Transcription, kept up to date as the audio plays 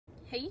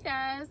Hey you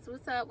guys,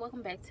 what's up?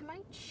 Welcome back to my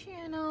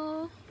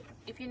channel.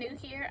 If you're new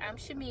here, I'm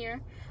Shimere.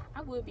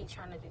 I would be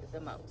trying to do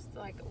the most.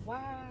 Like,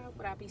 why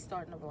would I be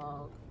starting a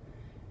vlog?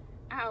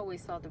 I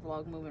always thought the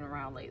vlog moving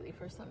around lately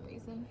for some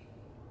reason.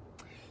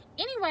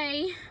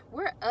 Anyway,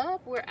 we're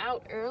up, we're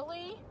out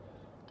early.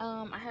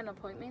 I had an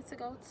appointment to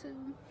go to,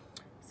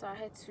 so I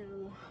had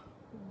to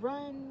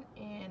run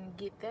and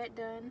get that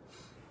done.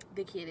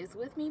 The kid is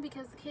with me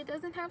because the kid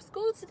doesn't have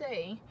school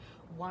today.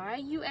 Why,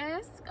 you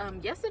ask?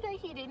 Yesterday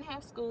he didn't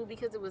have school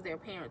because it was their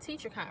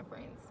parent-teacher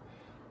conference.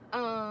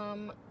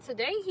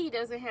 Today he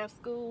doesn't have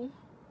school.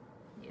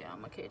 Yeah, I'm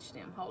gonna catch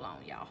them. Hold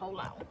on, y'all. Hold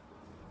on.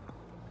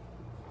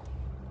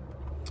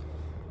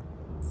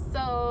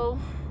 So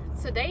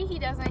today he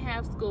doesn't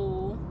have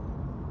school.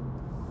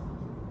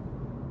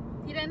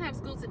 He doesn't have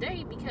school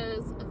today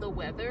because the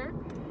weather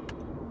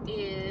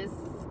is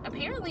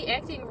apparently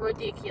acting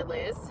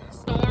ridiculous.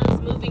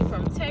 Storms moving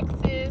from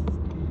Texas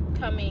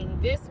coming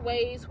this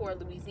way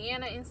toward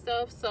Louisiana and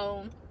stuff,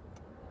 so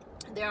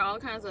there are all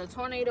kinds of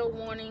tornado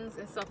warnings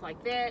and stuff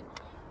like that.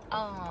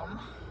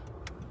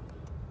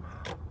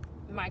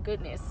 My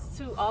goodness,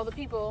 to all the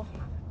people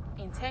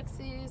in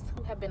Texas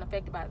who have been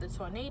affected by the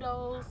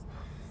tornadoes,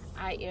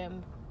 I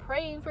am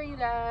praying for you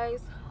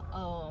guys,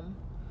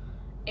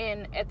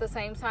 and at the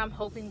same time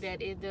hoping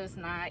that it does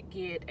not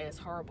get as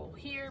horrible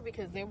here,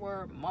 because there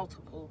were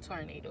multiple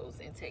tornadoes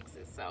in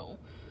Texas. So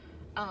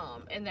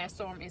and that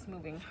storm is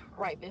moving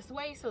right this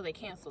way, so they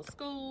canceled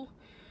school.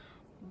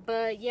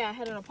 But yeah, I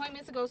had an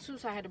appointment to go to,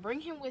 so I had to bring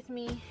him with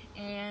me,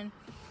 and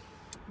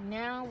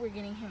now we're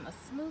getting him a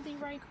smoothie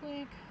right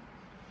quick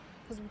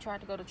because we tried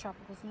to go to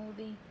Tropical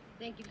Smoothie.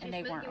 Thank you. And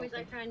they weren't Would you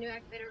like open. try a new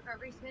activated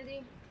recovery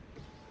smoothie?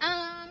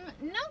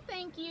 No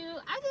thank you.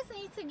 I just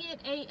need to get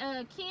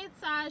a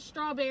kid-sized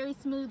strawberry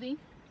smoothie.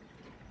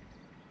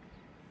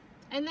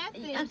 And that's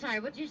it. I'm sorry,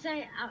 what'd you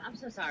say? I'm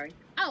so sorry.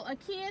 Oh, a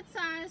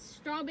kid-sized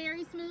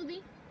strawberry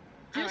smoothie?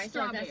 Just All right,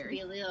 strawberry. so that's to be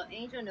a little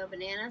angel, no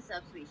banana,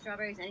 sweet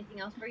strawberries, anything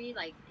else for you,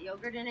 like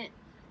yogurt in it?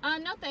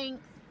 No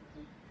thanks.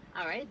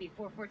 All right, it'd be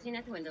 $4.14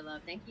 at the window,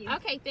 love. Thank you.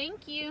 Okay,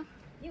 thank you.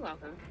 You're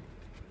welcome.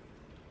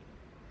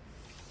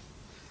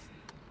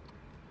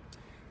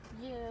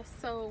 Yeah,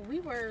 so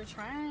we were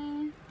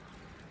trying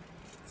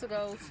to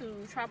go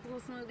to Tropical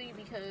Smoothie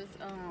because,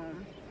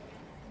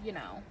 you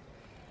know,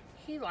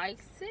 he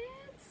likes it.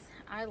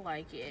 I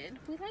like it.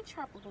 We like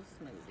Tropical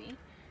Smoothie.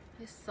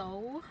 It's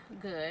so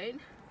good.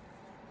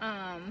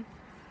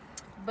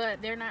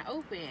 But they're not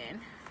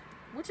open,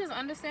 which is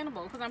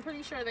understandable because I'm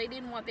pretty sure they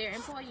didn't want their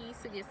employees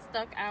to get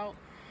stuck out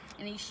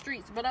in these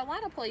streets. But a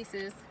lot of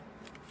places,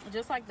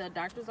 just like the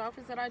doctor's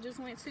office that I just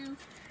went to,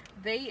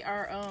 they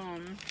are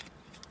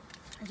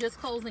just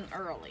closing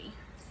early.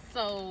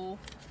 So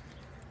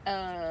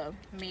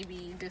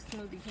maybe the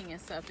Smoothie King and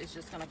stuff is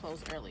just gonna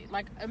close early.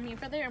 Like, I mean,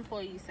 for their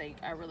employees' sake,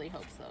 I really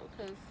hope so,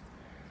 because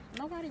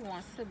nobody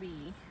wants to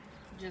be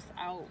just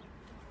out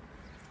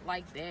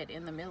like that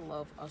in the middle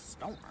of a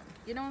storm,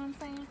 you know what I'm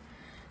saying?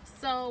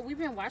 So we've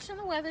been watching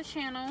the Weather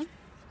Channel.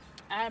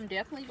 I'm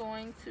definitely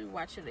going to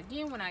watch it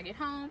again when I get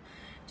home,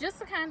 just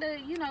to kind of,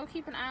 you know,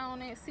 keep an eye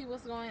on it, see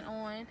what's going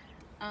on,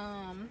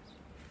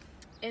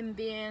 and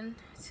then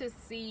to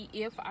see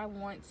if I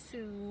want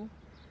to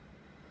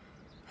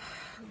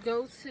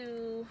go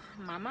to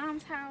my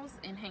mom's house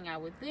and hang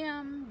out with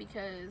them,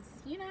 because,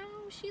 you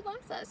know, she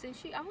loves us and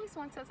she always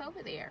wants us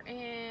over there,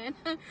 and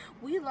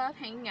we love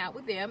hanging out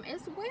with them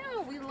as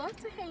well. We love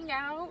to hang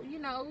out. You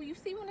know, you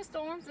see when the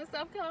storms and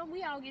stuff come,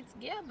 we all get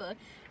together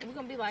and we're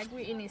gonna be like,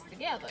 we're in this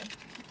together.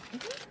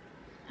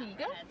 Here you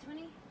go.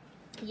 20?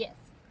 Yes.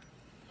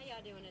 How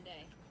y'all doing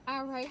today?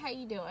 All right, how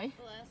you doing?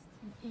 Blessed.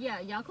 Yeah,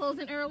 y'all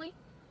closing early?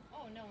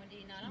 Oh, no,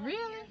 indeed not. I'm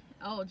Really? here.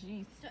 Oh,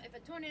 geez. So if a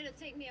tornado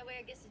take me away,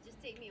 I guess it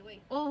just take me away.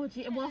 Oh,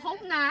 gee. Well,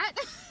 hope not.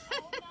 I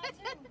hope not,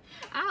 too.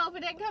 I hope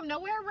it didn't come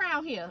nowhere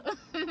around here. All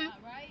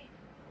right.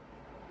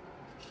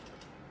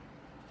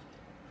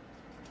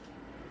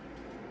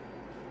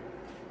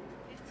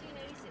 $15.86,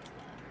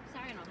 love.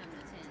 Sorry I don't have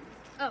no tens.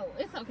 Oh,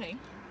 it's okay.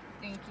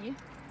 Thank you.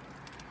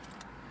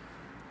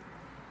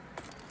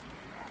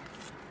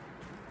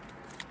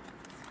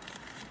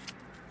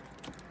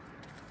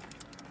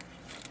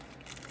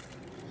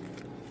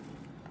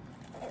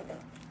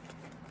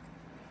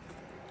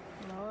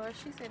 Lord,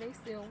 she said they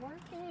still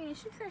working.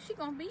 She said she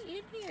gonna be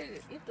in here.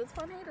 If the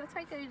tornado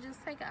take her,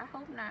 just take her. I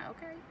hope not,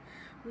 okay?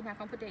 We're not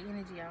gonna put that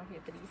energy out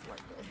here for these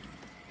workers.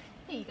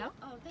 Here you go.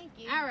 Oh, thank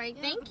you. All right,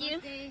 Yeah, thank have a you.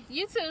 blessed day.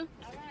 You too.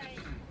 All right.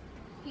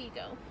 Here you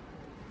go.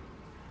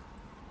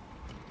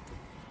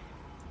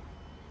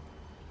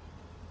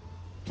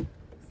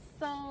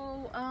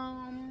 So,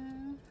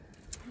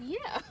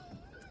 yeah.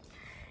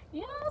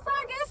 You know, so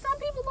I guess some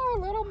people are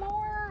a little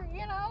more,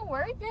 you know,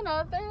 worried than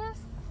others.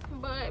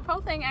 But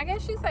poor thing, I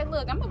guess she said,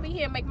 look, I'm gonna be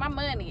here and make my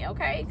money,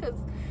 okay? Because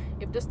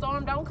if the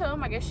storm don't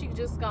come, I guess she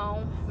just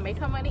gonna make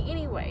her money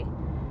anyway.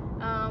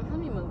 Let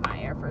me move my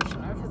air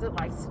freshener because it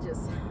likes to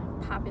just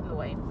pop in the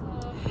way.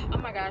 Oh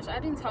my gosh, I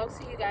didn't talk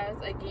to you guys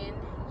again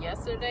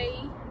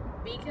yesterday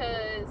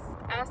because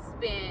I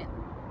spent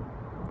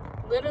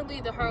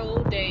literally the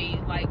whole day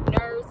like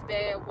nerves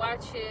bad,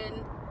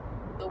 watching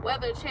the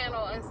Weather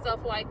Channel and stuff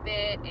like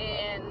that,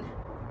 and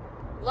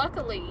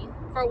luckily,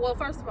 well,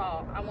 first of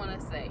all, I want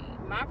to say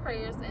my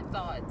prayers and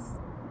thoughts,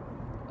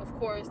 of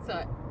course,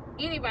 to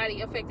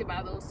anybody affected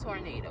by those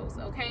tornadoes,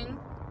 okay?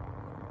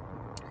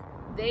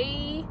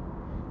 They,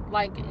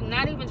 like,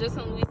 not even just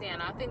in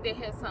Louisiana, I think they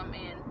had some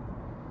in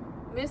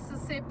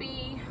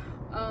Mississippi,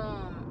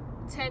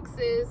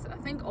 Texas, I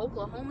think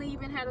Oklahoma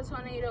even had a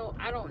tornado.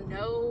 I don't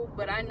know,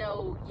 but I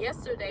know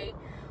yesterday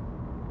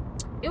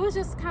it was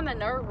just kind of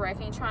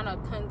nerve-wracking trying to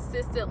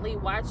consistently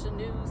watch the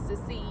news to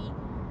see,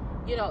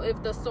 you know,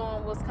 if the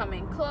storm was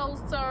coming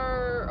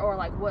closer, or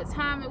like what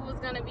time it was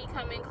going to be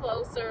coming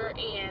closer,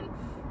 and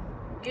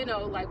you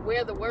know, like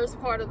where the worst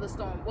part of the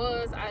storm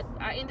was.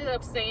 I ended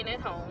up staying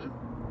at home.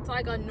 It's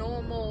like a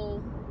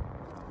normal,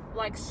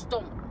 like,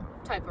 storm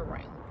type of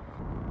rain.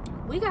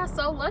 We got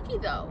so lucky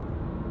though.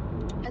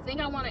 I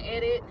think I want to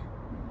edit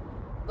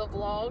the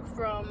vlog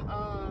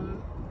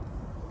from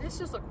it's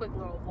just a quick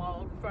little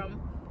vlog from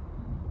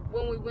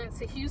when we went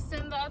to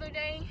Houston the other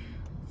day.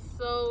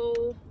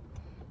 So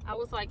I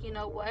was like, you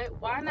know what,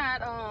 why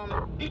not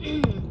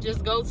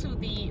just go to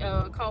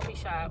the coffee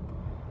shop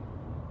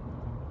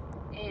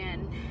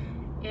and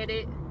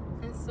edit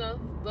and stuff.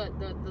 But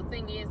the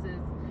thing is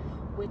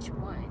which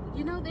one?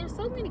 You know, there's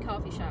so many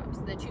coffee shops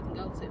that you can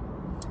go to,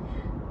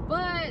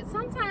 but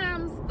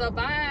sometimes the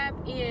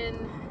vibe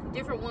in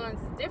different ones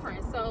is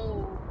different.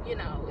 So, you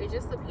know, it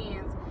just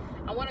depends.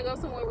 I want to go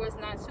somewhere where it's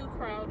not too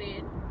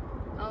crowded,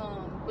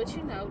 but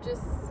you know,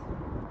 just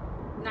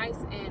nice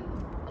and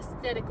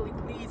aesthetically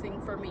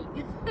pleasing for me.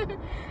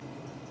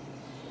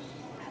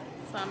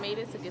 So I made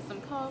it to get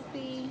some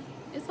coffee.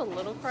 It's a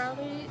little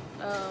crowded,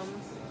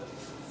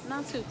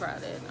 not too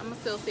crowded. I'm gonna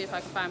still see if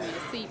I can find me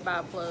a seat by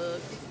a plug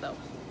so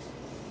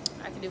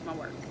I can do my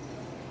work.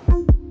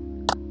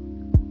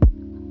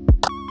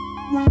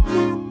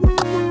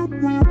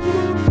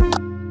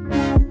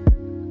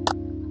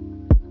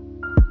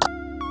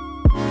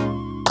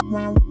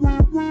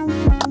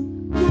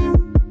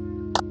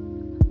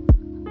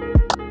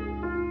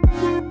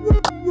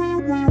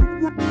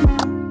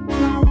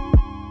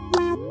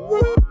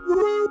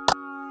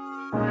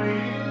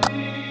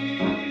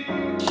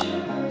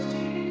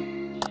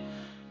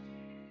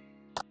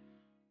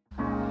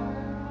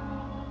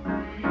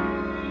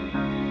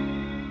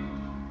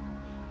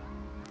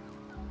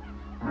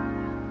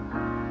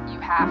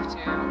 Have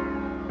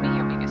to be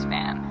your biggest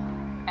fan,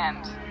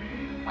 and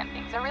when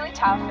things are really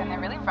tough and they're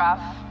really rough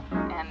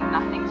and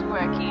nothing's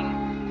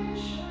working,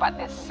 but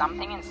there's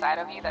something inside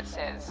of you that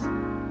says,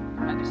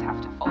 I just have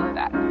to follow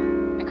that,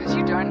 because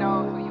you don't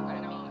know who you're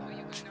gonna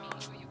meet.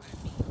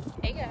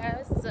 Hey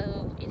guys,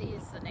 so it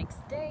is the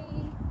next day.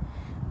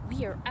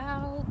 We are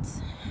out.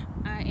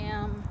 I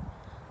am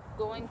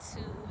going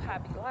to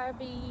Hobby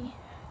Lobby.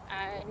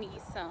 I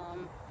need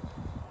some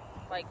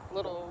like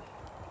little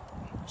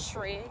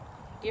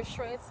gift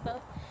shred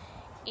stuff,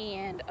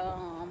 and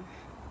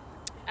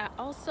I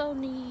also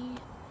need,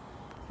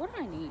 what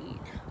do I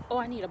need? Oh,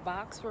 I need a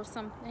box or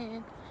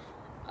something.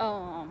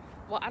 Well,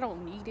 I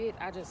don't need it,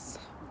 I just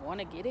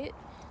want to get it,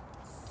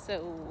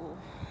 so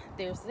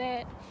there's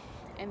that.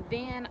 And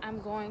then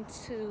I'm going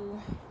to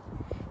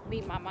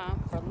meet my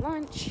mom for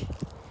lunch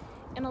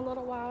in a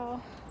little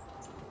while,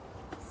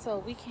 so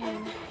we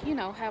can, you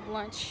know, have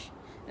lunch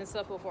and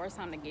stuff before it's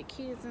time to get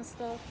kids and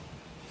stuff.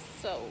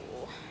 So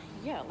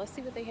yeah, let's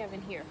see what they have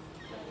in here.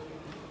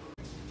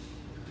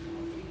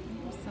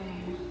 There's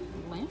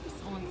some lamps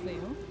on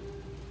sale.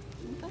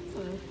 That's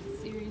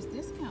a serious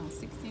discount,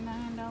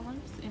 $69,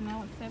 and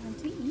now it's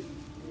 $17.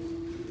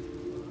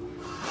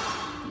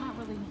 Not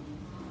really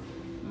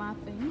my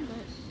thing,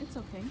 but it's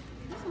okay.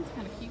 This one's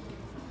kind of cute.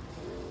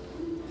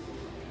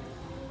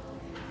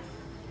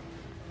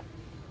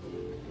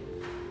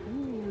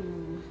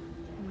 Ooh,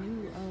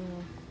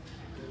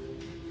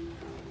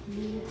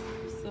 new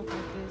stuff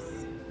like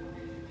this.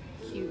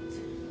 Cute.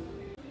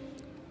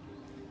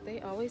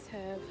 They always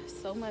have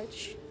so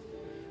much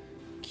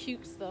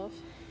cute stuff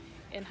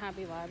in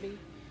Hobby Lobby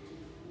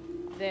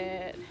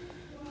that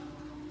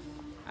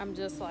I'm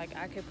just like,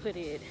 I could put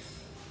it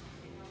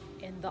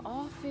in the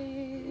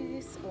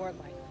office or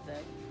like the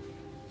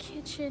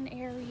kitchen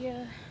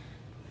area.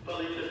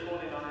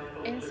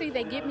 And see,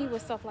 they get me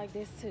with stuff like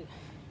this too,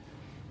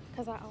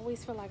 because I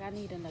always feel like I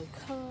need a new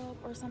cup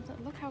or something.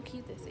 Look how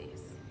cute this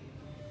is.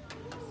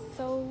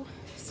 So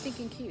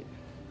stinking cute.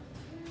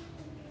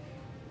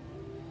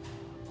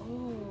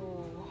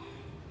 Oh,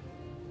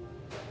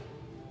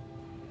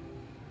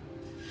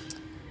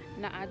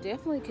 now I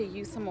definitely could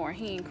use some more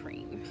hand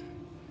cream.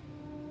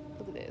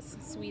 Look at this,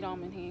 sweet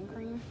almond hand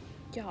cream.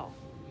 Y'all,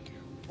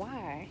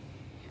 why?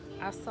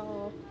 I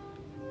saw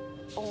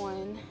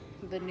on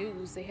the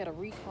news they had a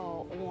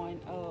recall on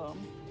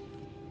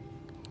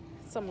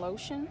some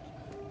lotion.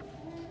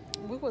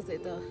 What was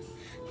it? I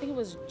think it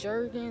was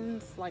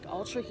Jergens, like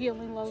ultra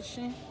healing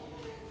lotion.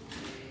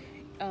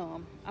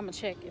 I'm gonna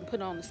check and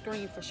put it on the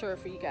screen for sure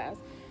for you guys,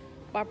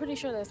 but I'm pretty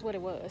sure that's what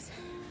it was.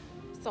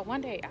 So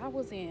one day I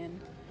was in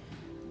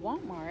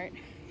Walmart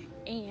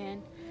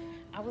and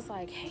I was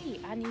like, hey,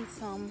 I need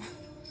some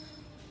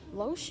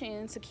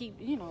lotion to keep,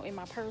 you know, in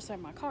my purse or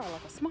in my car,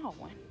 like a small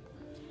one.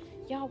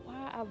 Y'all,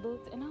 why I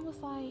looked and I was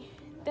like,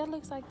 that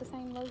looks like the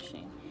same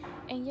lotion.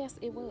 And yes,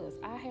 it was.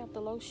 I have the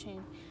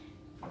lotion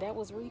that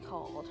was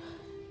recalled.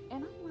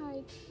 And I'm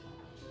like,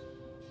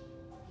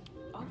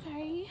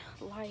 okay,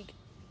 like,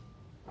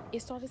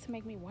 it started to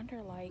make me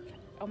wonder, like,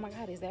 oh my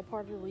God, is that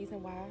part of the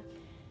reason why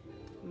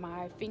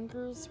my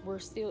fingers were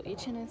still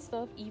itching and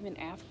stuff even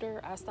after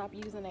I stopped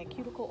using that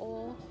cuticle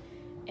oil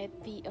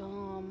at the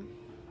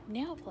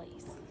nail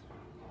place?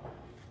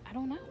 I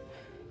don't know.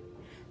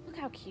 Look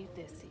how cute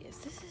this is.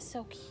 This is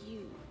so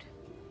cute.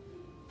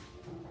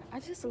 I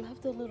just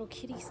love the little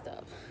kitty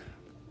stuff.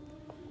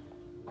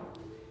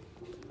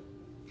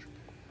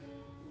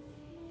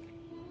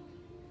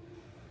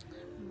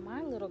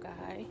 My little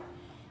guy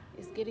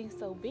is getting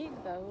so big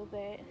though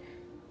that,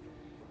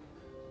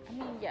 I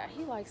mean, yeah,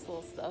 he likes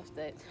little stuff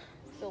that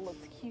still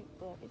looks cute,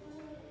 but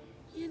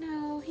you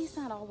know, he's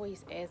not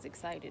always as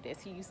excited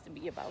as he used to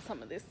be about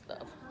some of this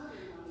stuff.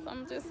 So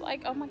I'm just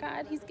like, oh my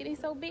God, he's getting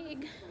so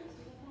big.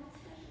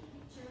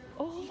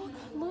 Oh, look,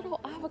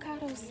 little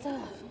avocado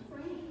stuff.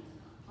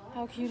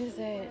 How cute is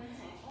that?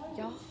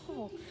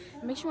 Y'all,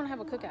 makes you want to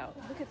have a cookout.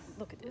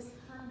 Look at this.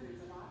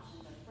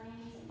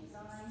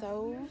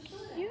 So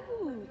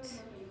cute.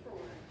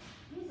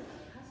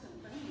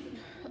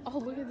 Oh,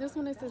 look at this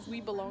one. It says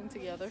we belong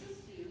together.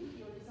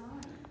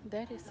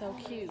 That is so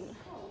cute.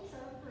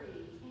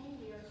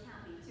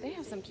 They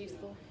have some cute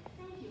stuff.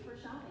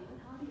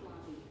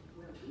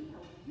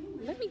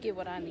 Let me get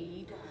what I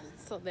need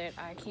so that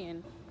I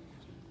can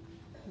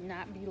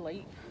not be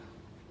late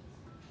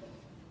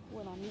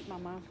when I meet my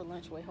mom for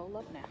lunch. Wait, hold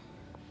up now.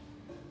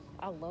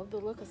 I love the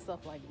look of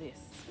stuff like this.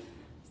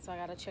 So I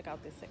gotta check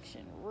out this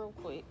section real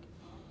quick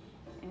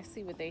and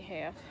see what they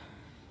have.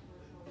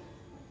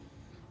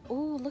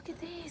 Oh, look at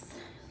this.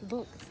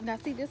 Look, now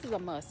see, this is a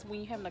must when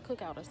you're having a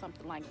cookout or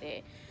something like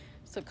that,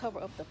 to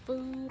cover up the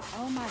food.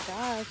 Oh my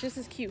gosh, this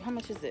is cute. How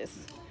much is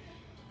this?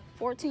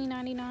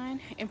 $14.99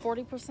 and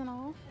 40%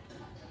 off.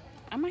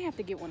 I might have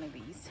to get one of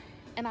these.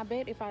 And I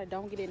bet if I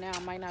don't get it now, I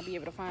might not be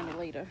able to find it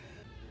later.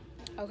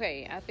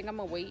 Okay, I think I'm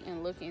gonna wait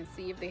and look and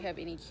see if they have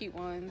any cute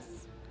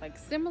ones like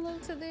similar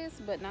to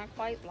this, but not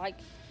quite like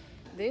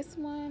this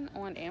one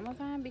on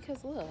Amazon,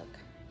 because look,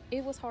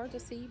 it was hard to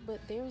see, but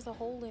there's a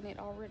hole in it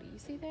already. You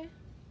see that?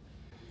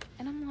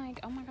 And I'm like,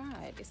 oh my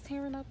God, it's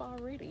tearing up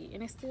already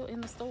and it's still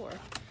in the store.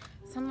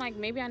 So I'm like,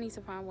 maybe I need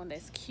to find one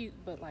that's cute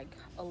but like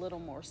a little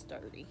more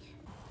sturdy.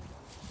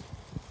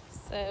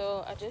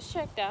 So I just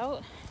checked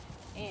out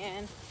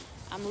and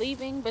I'm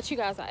leaving, but you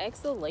guys, I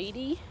asked the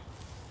lady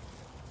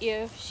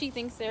if she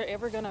thinks they're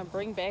ever gonna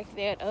bring back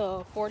that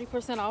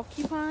 40% off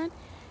coupon,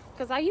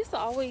 because I used to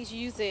always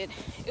use it.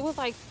 It was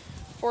like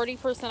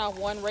 40% off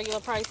one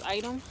regular price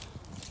item,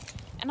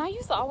 and I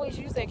used to always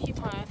use that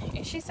coupon,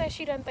 and she said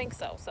she doesn't think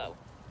so. So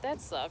that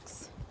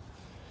sucks.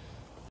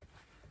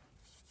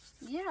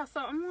 Yeah, so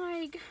I'm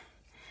like,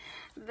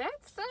 that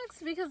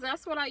sucks, because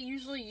that's what I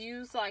usually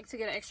use, like to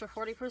get an extra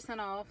 40%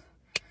 off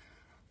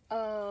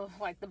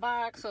like the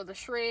box or the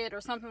shred or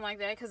something like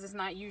that, because it's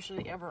not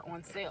usually ever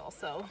on sale.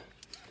 So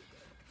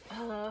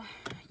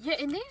yeah,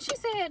 and then she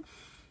said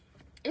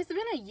it's been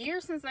a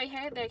year since they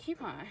had that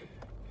coupon,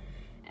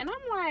 and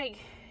I'm like,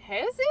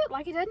 has it?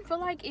 Like, it doesn't feel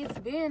like it's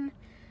been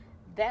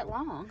that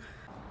long.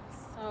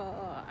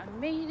 So I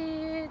made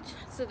it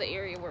to the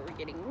area where we're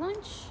getting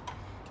lunch,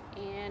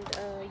 and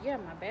yeah,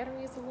 my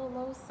battery is a little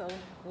low, so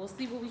we'll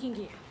see what we can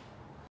get.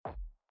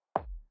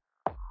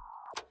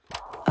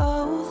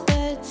 All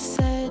that's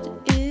said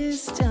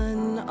is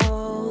done,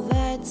 all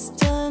that's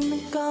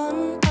done,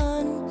 gone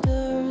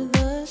under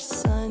the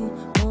sun.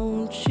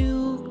 Won't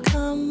you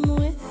come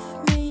with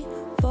me,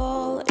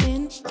 fall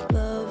in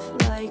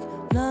love like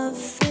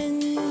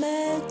nothing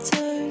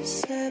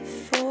matters except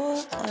for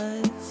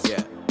us?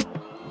 Yeah.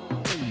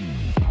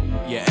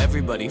 Yeah,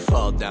 everybody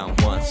fall down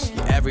once.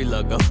 Yeah, every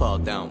lugger fall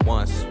down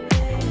once.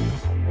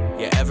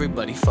 Yeah,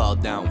 everybody fall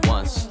down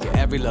once. Yeah,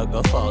 every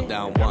lugger fall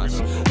down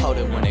once. Hold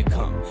it when it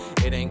come.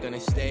 It ain't gonna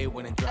stay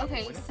when it drop.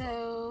 Okay,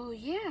 so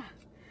yeah,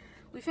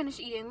 we finished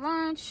eating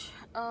lunch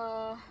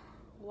a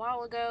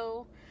while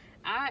ago.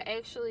 I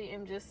actually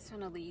am just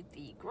gonna leave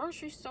the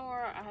grocery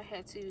store. I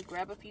had to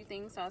grab a few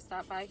things, so I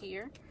stopped by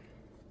here.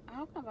 I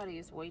hope nobody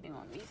is waiting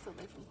on me so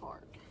they can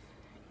park.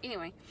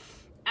 Anyway,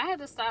 I had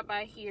to stop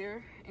by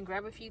here and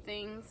grab a few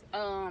things.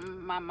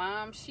 My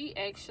mom, she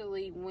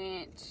actually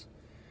went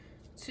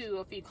to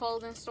a few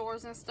clothing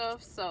stores and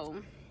stuff,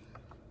 so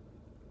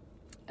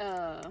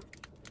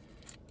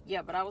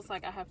yeah, but I was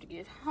like, I have to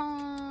get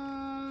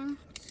home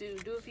to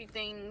do a few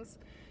things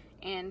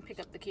and pick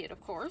up the kid, of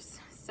course.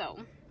 So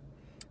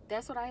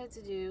that's what I had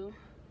to do.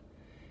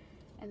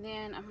 And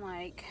then I'm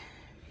like,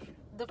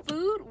 the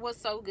food was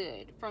so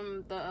good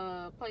from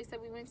the place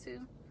that we went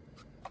to.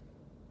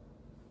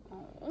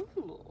 Oh,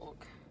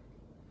 look,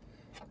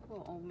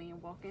 little old man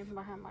walking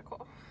behind my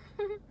car.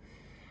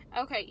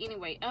 Okay,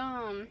 anyway,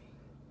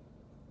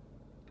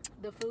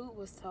 the food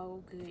was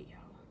so good, y'all.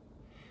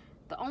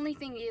 The only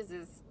thing is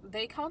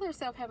they call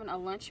themselves having a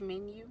lunch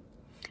menu,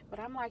 but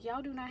I'm like,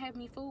 y'all do not have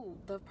me fooled.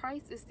 The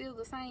price is still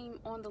the same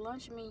on the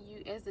lunch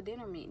menu as the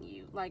dinner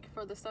menu, like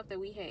for the stuff that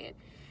we had.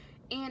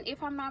 And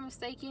if I'm not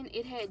mistaken,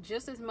 it had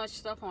just as much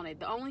stuff on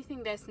it. The only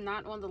thing that's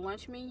not on the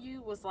lunch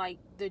menu was like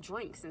the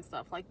drinks and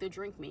stuff, like the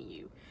drink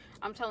menu.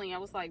 I'm telling you, I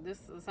was like, this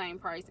is the same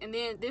price. And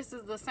then this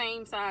is the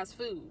same size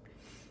food.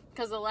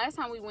 Because the last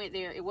time we went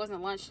there, it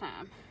wasn't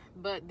lunchtime.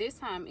 But this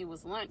time it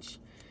was lunch.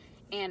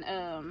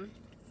 And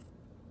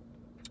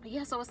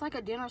yeah, so it's like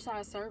a dinner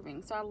size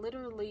serving. So I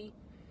literally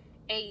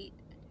ate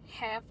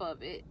half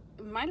of it.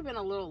 It might have been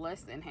a little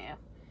less than half.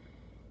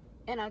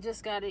 And I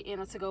just got it in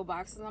a to-go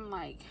box, and I'm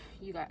like,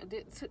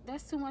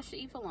 that's too much to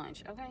eat for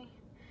lunch, okay?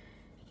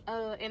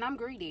 And I'm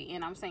greedy,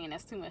 and I'm saying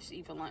that's too much to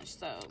eat for lunch,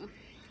 so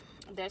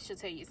that should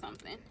tell you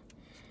something.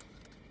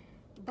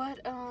 But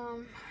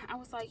I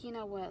was like, you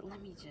know what?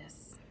 Let me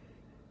just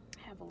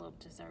have a little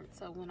dessert.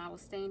 So when I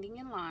was standing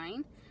in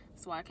line,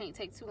 so I can't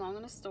take too long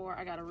in the store,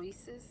 I got a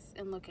Reese's,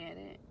 and look at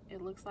it.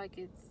 It looks like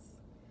it's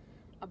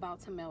about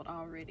to melt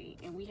already,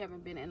 and we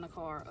haven't been in the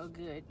car a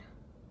good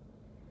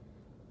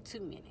 2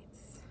 minutes.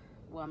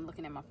 Well, I'm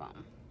looking at my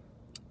phone.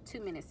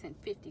 2 minutes and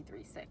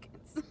 53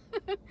 seconds.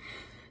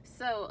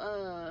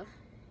 So,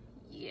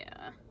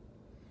 yeah.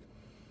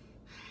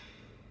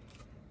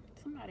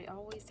 Somebody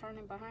always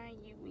turning behind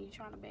you when you're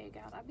trying to bag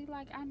out. I'd be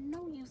like, I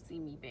know you see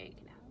me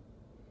bagging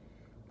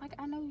out. Like,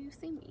 I know you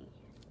see me.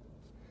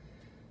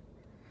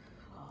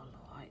 Oh,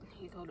 Lord.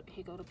 Here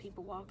go the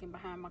people walking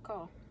behind my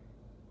car.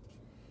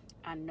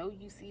 I know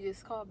you see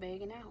this car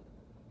bagging out.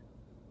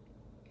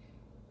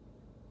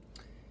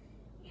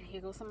 Here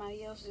goes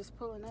somebody else just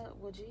pulling up.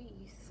 Well,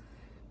 geez.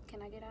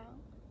 Can I get out?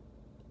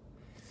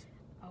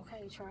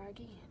 Okay, try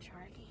again.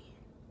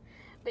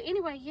 But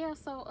anyway, yeah,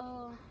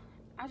 so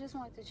I just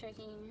wanted to check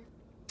in.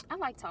 I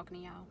like talking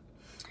to y'all.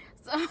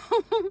 So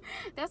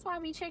that's why I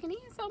be checking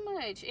in so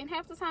much. And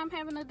half the time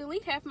having to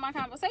delete half of my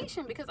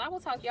conversation because I will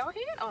talk y'all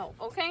head off,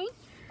 okay?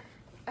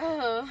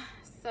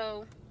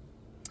 So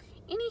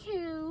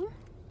anywho,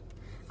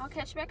 I'll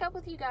catch back up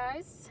with you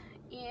guys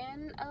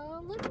in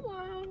a little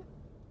while.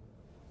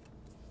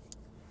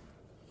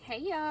 Hey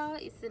y'all,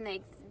 it's the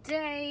next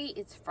day.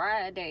 It's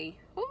Friday.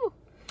 Woo.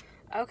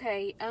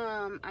 Okay,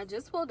 I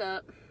just pulled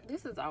up.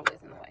 This is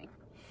always in the way.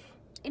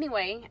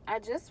 Anyway, I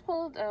just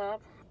pulled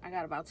up. I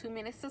got about 2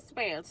 minutes to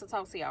spare to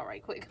talk to y'all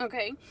right quick,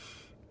 okay?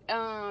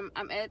 I'm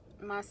at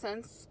my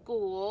son's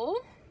school.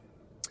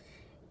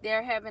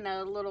 They're having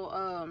a little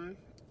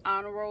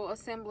honor roll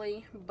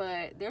assembly,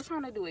 but they're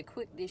trying to do it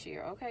quick this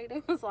year, okay?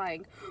 They was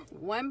like,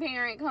 one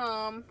parent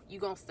come, you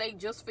gonna stay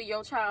just for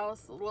your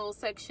child's little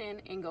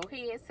section and go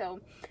ahead. So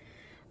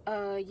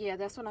yeah,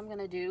 that's what I'm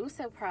gonna do.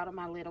 So proud of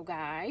my little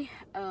guy.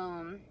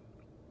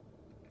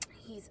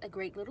 He's a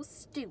great little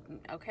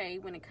student, okay,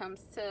 when it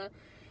comes to,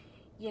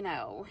 you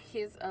know,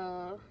 his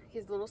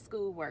little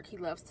schoolwork. He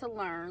loves to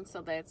learn,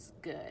 so that's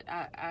good.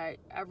 I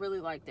really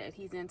like that.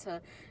 He's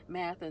into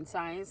math and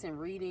science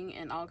and reading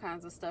and all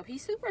kinds of stuff.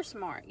 He's super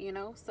smart, you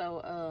know.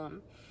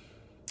 So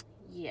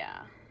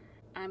yeah,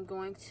 I'm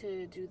going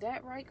to do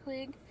that right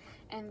quick,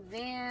 and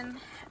then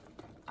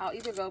I'll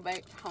either go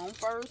back home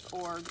first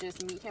or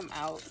just meet him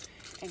out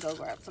and go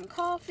grab some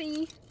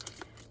coffee.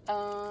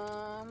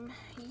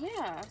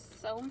 Yeah,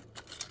 so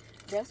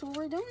that's what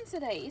we're doing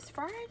today. It's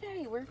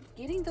Friday. We're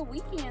getting the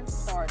weekend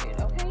started,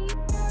 okay?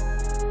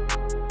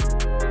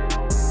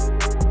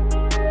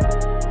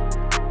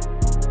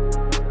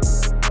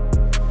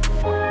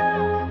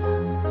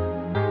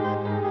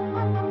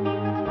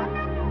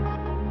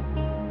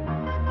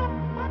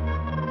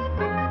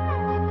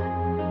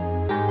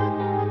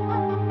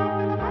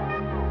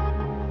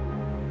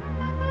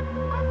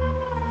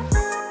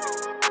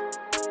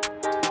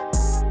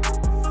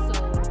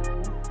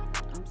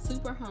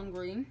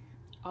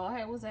 All I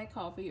had was that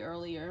coffee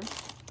earlier,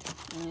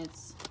 and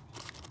it's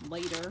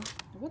later.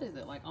 What is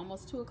it, like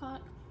almost 2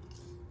 o'clock?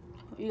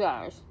 You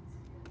guys,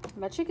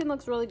 my chicken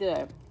looks really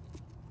good,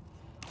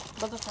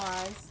 but the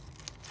fries,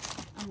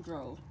 I'm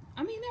drove.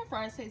 I mean, that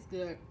fries taste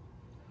good,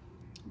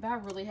 but I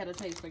really had a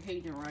taste for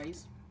Cajun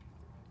rice,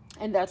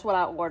 and that's what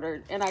I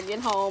ordered. And I get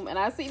home and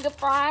I see the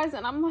fries,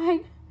 and I'm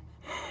like,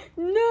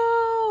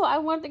 no, I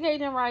want the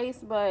Cajun rice,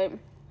 but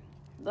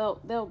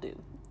they'll do.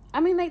 I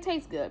mean, they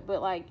taste good,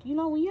 but like, you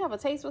know, when you have a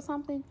taste for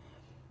something,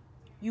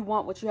 you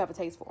want what you have a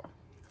taste for.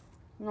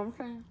 You know what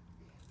I'm saying?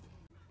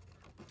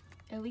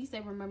 At least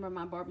they remember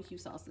my barbecue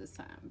sauce this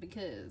time,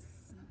 because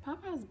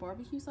Popeye's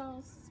barbecue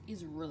sauce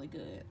is really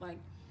good. Like,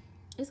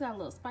 it's got a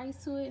little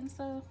spice to it and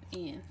stuff,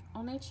 and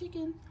on that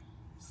chicken,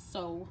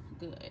 so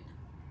good.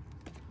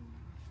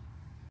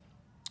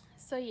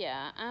 So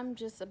yeah, I'm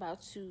just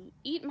about to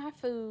eat my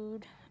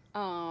food.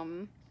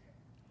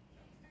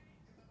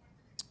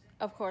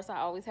 Of course, I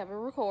always have it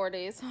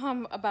recorded, so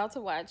I'm about to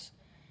watch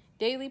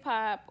Daily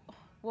Pop.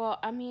 Well,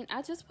 I mean,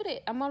 I'm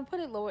gonna put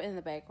it lower in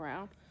the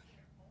background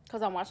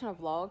because I'm watching a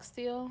vlog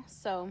still.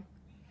 So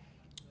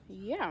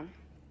yeah,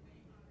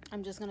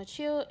 I'm just gonna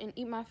chill and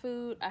eat my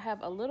food. I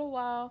have a little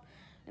while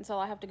until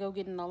I have to go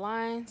get in the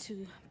line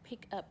to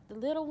pick up the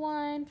little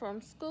one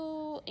from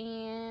school.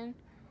 And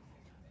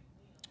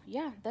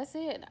yeah, that's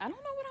it. I don't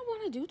know what I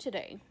want to do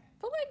today.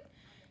 I feel like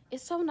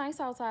it's so nice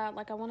outside,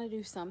 like I want to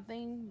do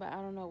something, but I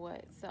don't know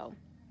what. So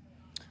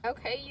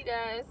okay, you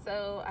guys,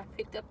 so I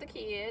picked up the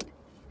kid.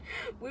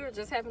 We were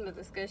just having a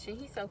discussion.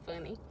 He's so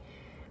funny.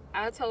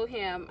 I told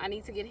him I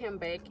need to get him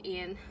back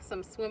in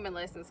some swimming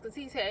lessons because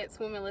he's had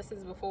swimming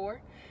lessons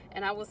before,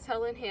 and I was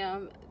telling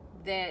him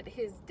that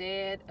his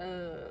dad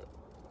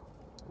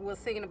was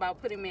thinking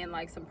about putting him in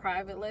like some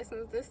private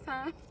lessons this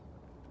time.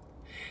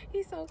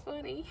 He's so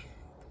funny.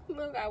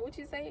 Look, what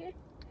you saying?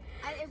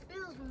 It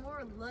feels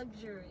more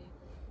luxury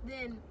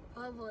than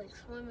public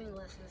swimming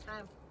lessons. I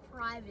have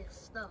private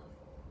stuff,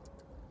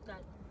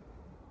 like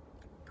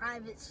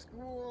private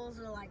schools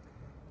or like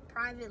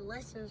private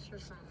lessons or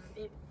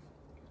something.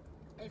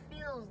 It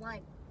feels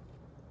like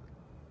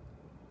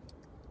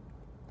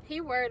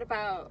he worried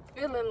about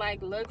feeling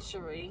like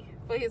luxury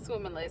for his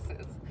swimming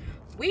lessons.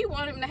 We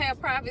want him to have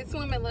private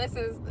swimming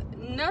lessons,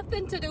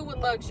 nothing to do with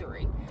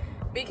luxury,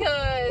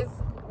 because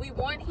we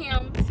want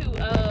him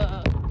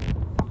to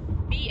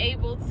be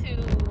able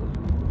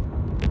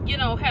to, you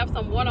know, have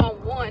some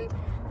one-on-one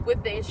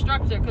with the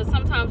instructor, because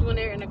sometimes when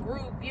they're in a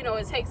group, you know,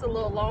 it takes a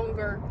little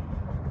longer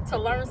to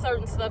learn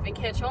certain stuff and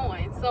catch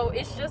on. So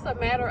it's just a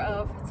matter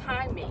of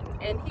timing,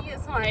 and he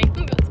is like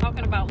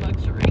talking about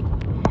luxury.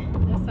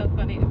 That's so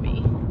funny to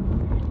me.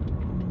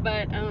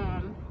 But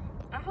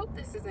I hope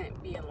this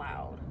isn't being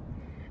loud,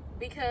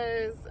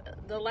 because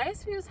the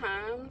last few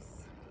times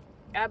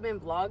I've been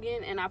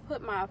vlogging and I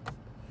put my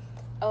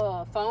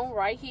phone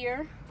right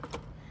here,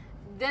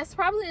 that's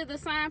probably the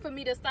sign for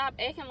me to stop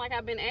acting like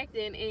I've been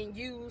acting and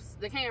use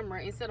the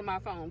camera instead of my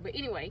phone. But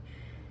anyway,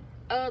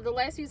 the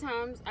last few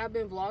times I've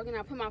been vlogging,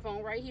 I put my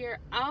phone right here.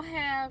 I'll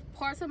have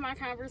parts of my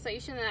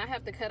conversation that I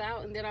have to cut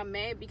out, and then I'm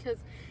mad because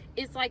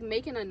it's like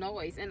making a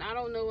noise, and I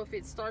don't know if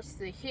it starts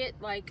to hit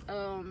like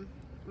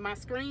my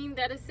screen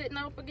that is sitting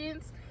up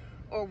against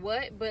or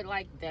what, but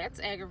like that's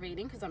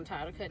aggravating because I'm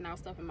tired of cutting out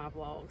stuff in my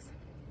vlogs.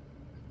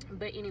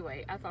 But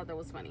anyway, I thought that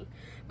was funny.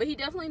 But he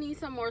definitely needs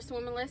some more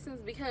swimming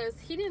lessons, because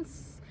he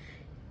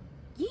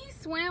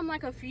swam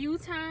like a few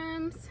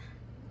times,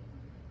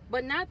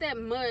 but not that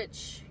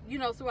much, you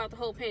know, throughout the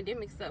whole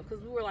pandemic stuff,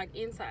 because we were like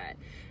inside.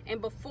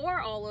 And before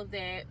all of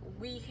that,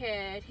 we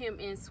had him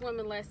in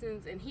swimming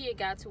lessons, and he had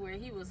got to where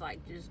he was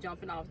like just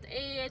jumping off the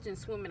edge and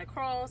swimming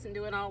across and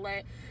doing all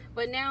that.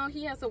 But now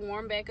he has to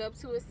warm back up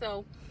to it,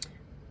 so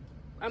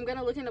I'm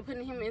gonna look into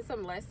putting him in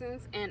some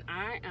lessons. And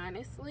I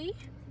honestly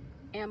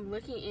am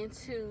looking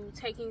into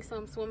taking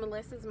some swimming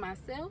lessons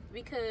myself,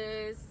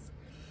 because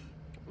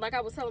like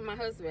I was telling my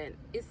husband,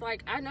 it's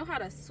like I know how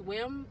to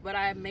swim, but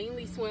I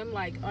mainly swim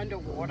like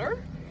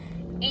underwater,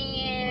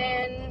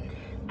 and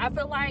I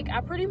feel like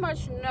I pretty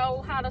much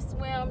know how to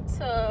swim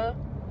to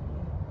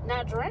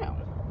not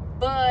drown,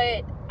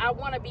 but I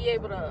want to be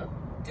able to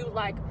do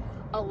like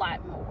a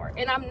lot more,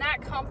 and I'm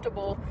not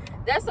comfortable.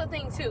 That's the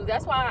thing too.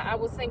 That's why I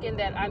was thinking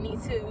that I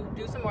need to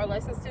do some more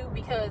lessons too,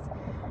 because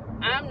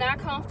I'm not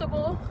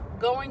comfortable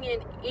going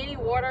in any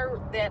water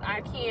that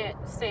I can't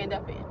stand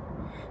up in.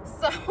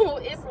 So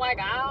it's like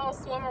I'll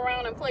swim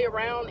around and play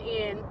around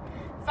in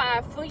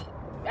 5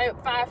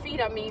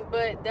 feet, I mean,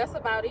 but that's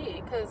about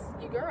it, because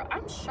girl,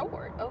 I'm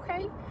short,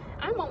 okay?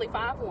 I'm only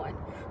 5'1",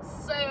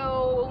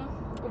 so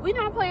we're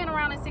not playing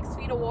around in 6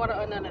 feet of water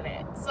or none of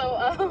that.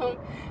 So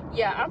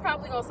yeah, I'm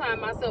probably gonna sign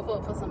myself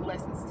up for some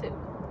lessons too.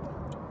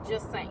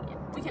 Just saying,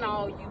 we can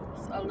all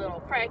use a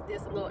little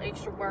practice, a little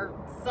extra work,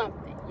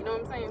 something, you know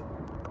what I'm saying?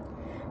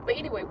 But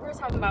anyway, we're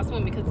talking about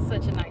swimming because it's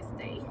such a nice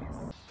day.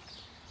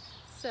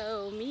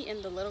 So me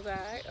and the little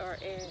guy are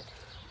at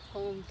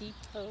Home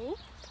Depot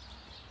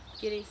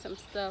getting some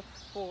stuff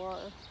for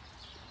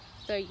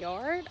the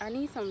yard. I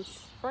need some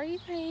spray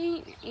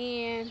paint,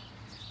 and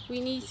we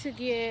need to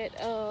get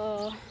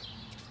I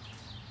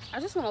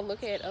just want to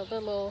look at other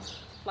little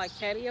like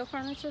patio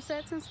furniture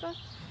sets and stuff.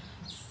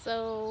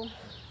 So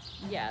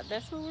yeah,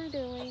 that's what we're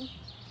doing.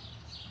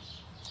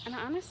 And I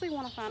honestly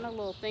want to find a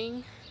little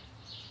thing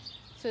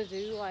to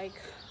do like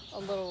a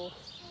little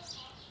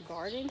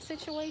garden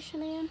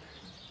situation in,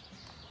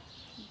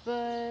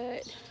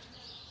 but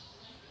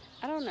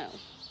I don't know,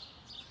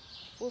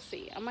 we'll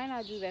see. I might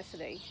not do that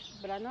today,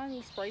 but I know I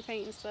need spray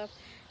paint and stuff,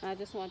 and I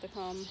just wanted to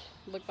come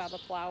look by the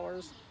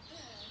flowers.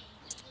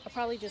 I'll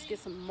probably just get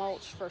some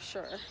mulch for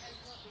sure,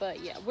 but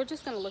yeah, we're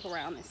just gonna look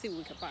around and see what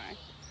we can find.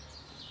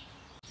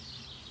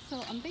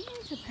 So I'm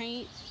thinking to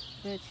paint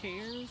the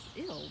chairs,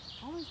 ew,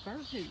 all this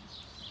bird poop,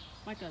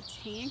 like a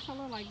tan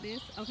color like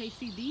this. Okay,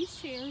 see these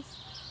chairs,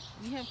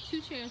 we have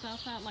 2 chairs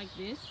outside like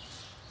this,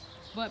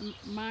 but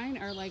mine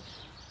are like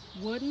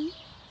wooden.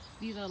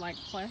 These are like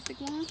plastic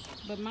ones,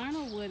 but mine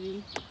are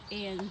wooden,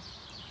 and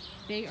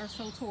they are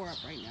so tore up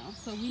right now.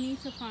 So we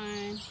need to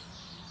find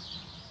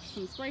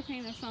some spray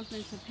paint or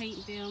something to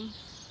paint them.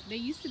 They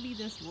used to be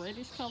this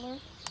reddish color.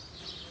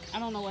 I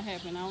don't know what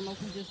happened. I don't know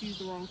if we just used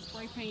the wrong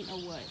spray paint or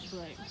what,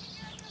 but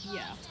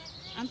yeah,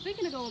 I'm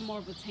thinking to go with more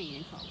of a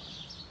tan color.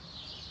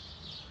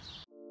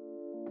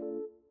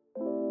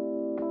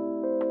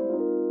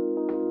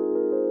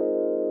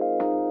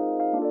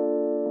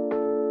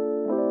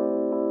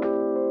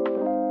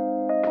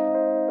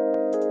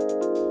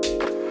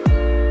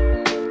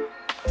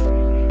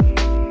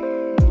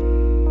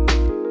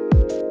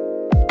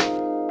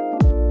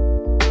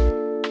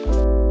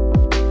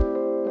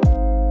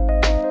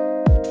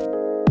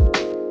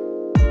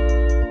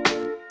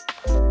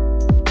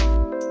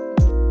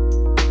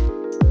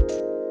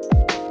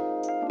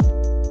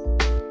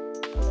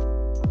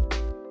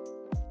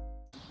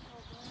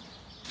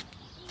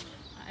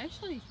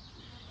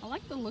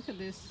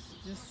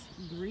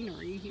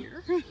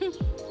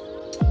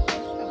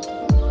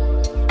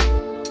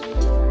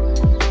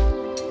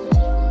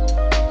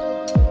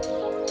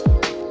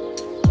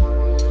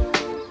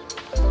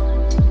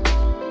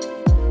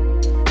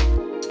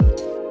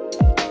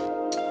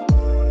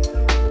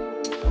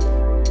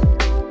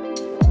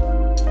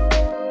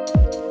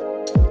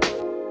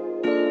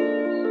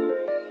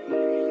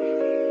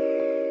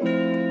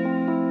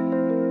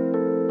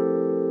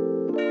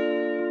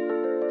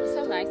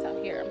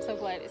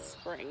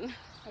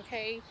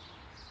 okay?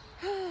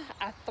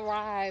 I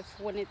thrive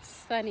when it's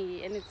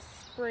sunny and it's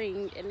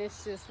spring and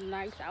it's just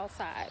nice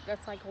outside.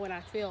 That's like when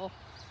I feel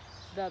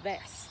the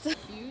best.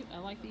 Cute. I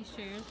like these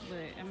chairs,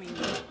 but I mean,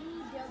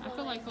 I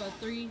feel like for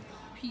a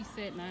 3-piece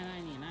set,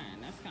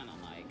 $9.99, that's kind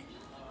of like,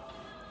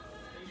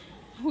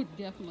 I would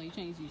definitely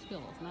change these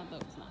pillows, not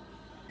those, not.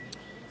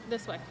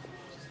 This way.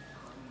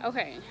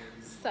 Okay,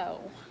 so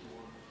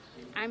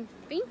I'm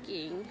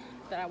thinking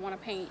that I want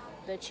to paint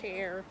the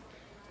chair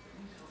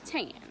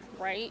tan,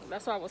 right?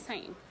 That's what I was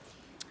saying.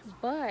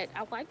 But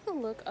I like the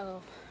look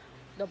of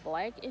the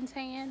black and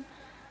tan,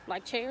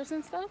 like chairs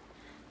and stuff.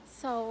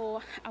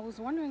 So I was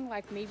wondering,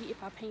 like, maybe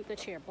if I paint the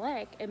chair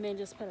black and then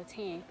just put a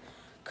tan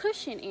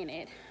cushion in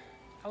it,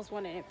 I was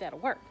wondering if that'll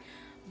work.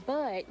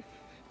 But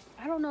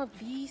I don't know if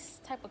these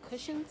type of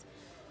cushions,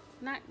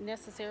 not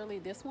necessarily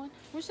this one,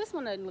 which this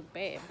one doesn't look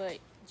bad, but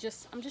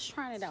I'm just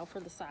trying it out for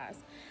the size.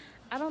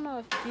 I don't know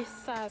if this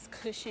size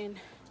cushion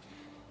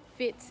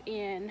fits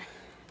in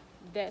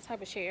that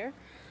type of chair.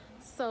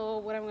 So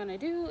what I'm gonna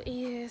do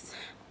is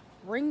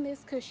bring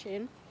this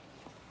cushion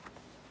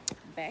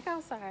back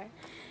outside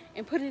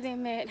and put it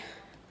in that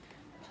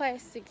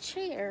plastic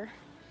chair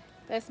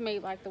that's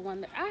made like the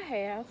one that I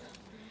have.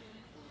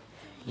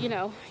 You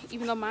know,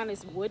 even though mine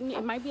is wooden,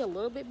 it might be a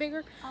little bit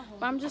bigger,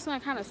 but I'm just gonna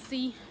kind of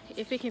see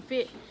if it can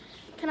fit.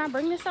 Can I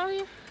bring this out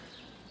here?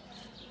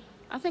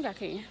 I think I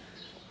can.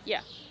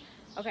 Yeah.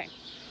 Okay.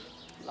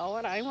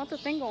 Lord, I didn't want the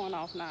thing going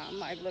off now. I'm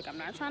like, look, I'm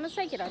not trying to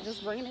take it. I'm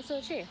just bringing it to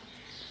a chair.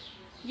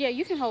 Yeah,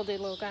 you can hold it,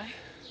 little guy.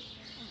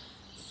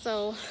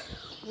 So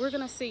we're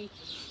gonna see.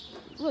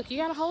 Look, you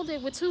gotta hold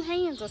it with 2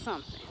 hands or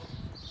something.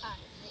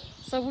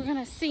 So we're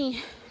gonna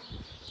see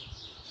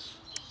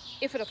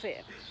if it'll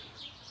fit.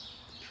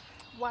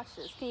 Watch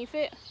this. Can you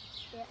fit?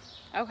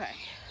 Yeah. Okay.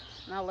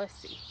 Now let's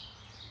see.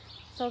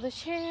 So the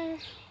chair,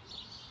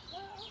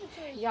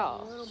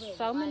 y'all,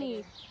 so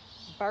many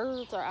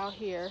birds are out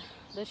here.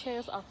 The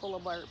chairs are full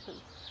of bird poop.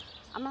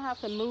 I'm gonna have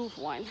to move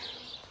one.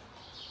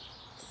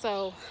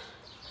 So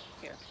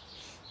here,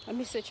 let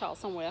me sit y'all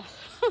somewhere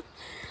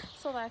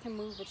so that I can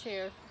move the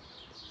chair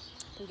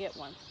and get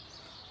one.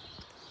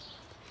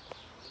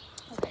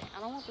 Okay, I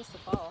don't want this to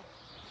fall.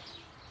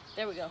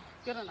 There we go.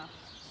 Good enough.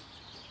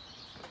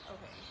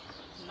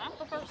 Okay, not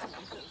the first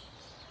one.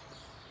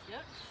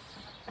 Yep.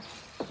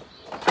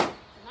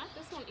 Not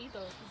this one either,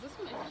 because this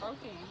one is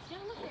broken. Yeah,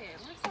 look at it.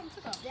 Like something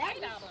took a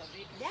bite out of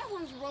it. That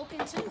one's broken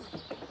too.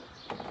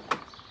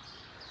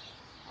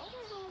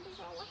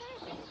 What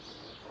happened?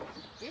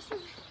 This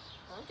is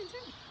broken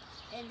too.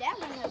 And that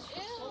one is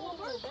full of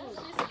bird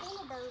poop. It's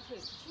full of bird poop.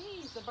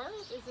 Jeez, the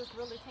birds is just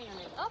really tearing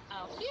it up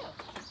out here.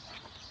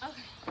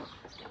 Okay.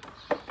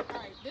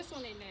 Alright, this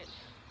one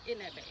isn't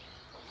that bad.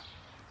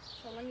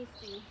 So let me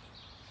see.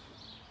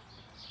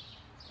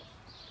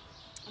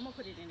 I'm gonna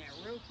put it in there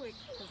real quick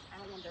because I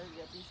don't want to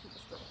dirty up these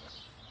people's stuff.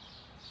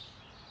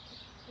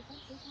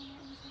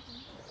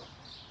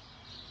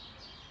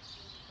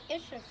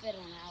 It should fit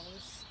on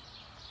ours.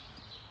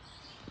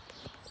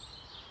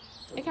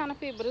 It kind of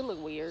fit, but it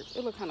looked weird.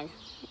 It looked kind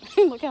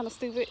of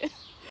stupid.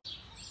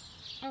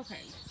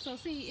 Okay, so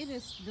see, it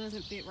just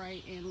doesn't fit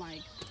right, and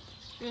like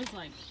there's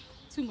like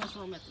too much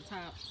room at the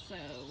top, so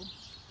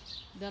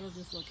that'll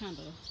just look kind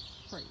of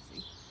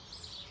crazy.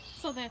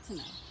 So that's a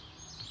no.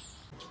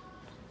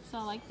 So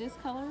I like this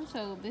color,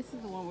 so this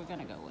is the one we're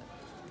gonna go with.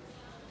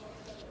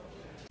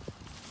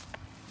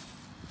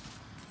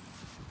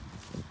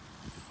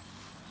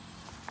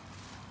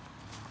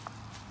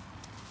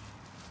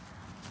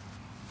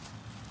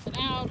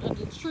 Out of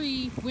the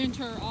tree,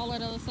 winter, all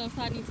that other stuff,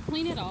 so I need to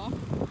clean it off.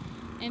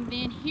 And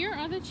then here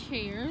are the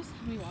chairs.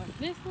 Let me walk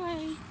this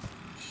way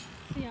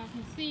so y'all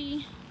can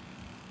see.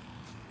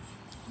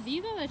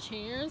 These are the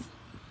chairs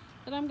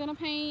that I'm gonna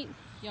paint,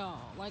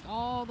 y'all. Like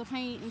all the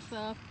paint and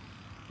stuff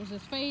is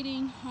just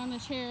fading on the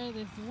chair.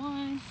 This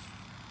one.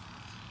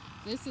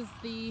 This is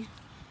the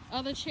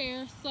other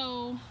chair.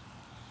 So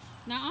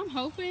now I'm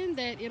hoping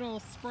that it'll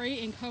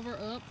spray and cover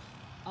up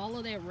all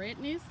of that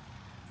redness,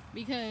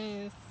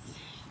 because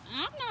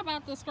I'm not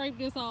about to scrape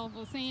this off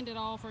or sand it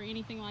off or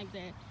anything like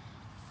that.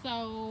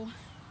 So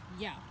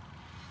yeah,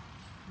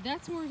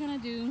 that's what we're gonna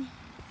do.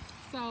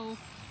 So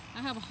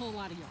I have a whole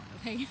lot of yarn,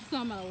 okay? So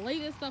I'm gonna lay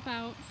this stuff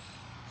out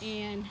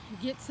and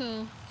get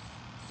to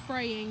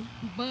spraying,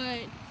 but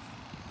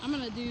I'm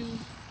gonna do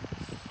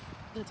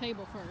the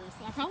table first.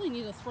 I probably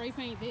need to spray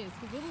paint this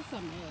because it looks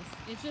a mess.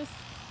 It's just,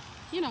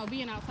 you know,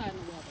 being outside in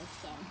the weather.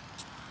 So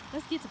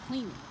let's get to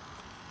cleaning.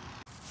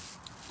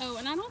 Oh,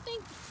 and I don't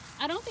think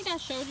I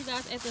showed you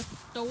guys at the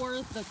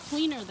store the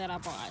cleaner that I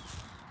bought.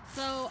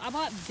 So I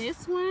bought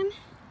this one.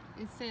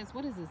 It says,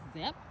 what is this?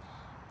 Zep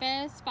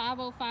Fast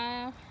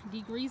 505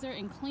 degreaser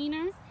and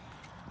cleaner.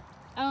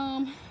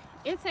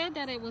 It said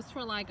that it was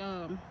for like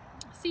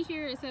see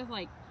here, it says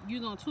like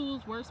use on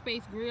tools,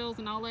 workspace, grills,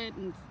 and all that,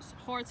 and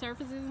hard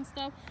surfaces and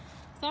stuff.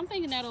 So I'm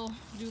thinking that'll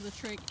do the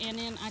trick. And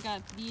then I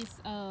got these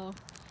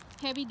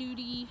heavy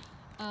duty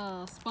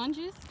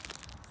sponges.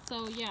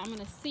 So yeah, I'm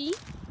gonna see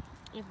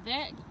if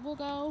that will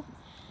go.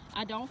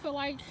 I don't feel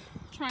like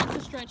trying to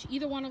stretch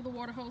either one of the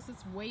water hoses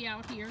way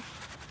out here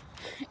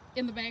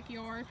in the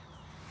backyard.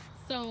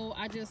 So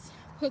I just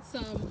put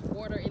some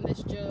water in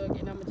this jug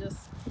and I'm gonna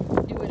just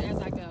do it as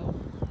I go.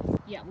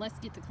 Yeah, let's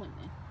get to cleaning.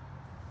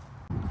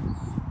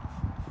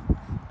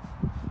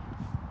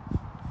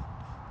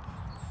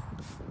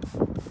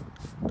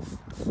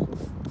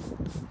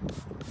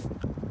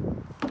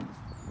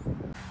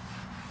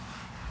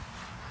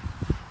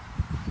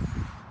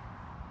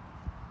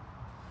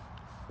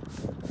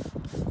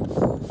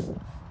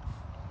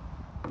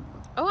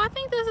 Oh, I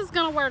think this is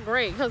gonna work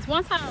great because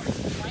once I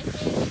wipe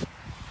it,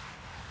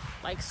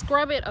 like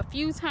scrub it a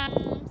few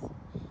times.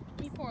 Let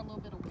me pour a little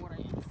bit of water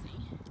in and see.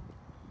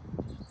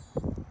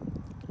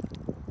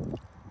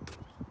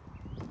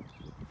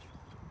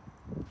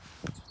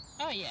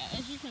 Oh yeah,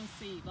 as you can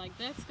see, like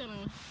that's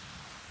gonna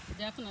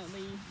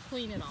definitely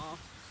clean it off.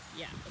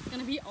 Yeah, it's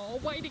gonna be all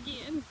white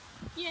again.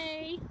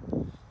 Yay!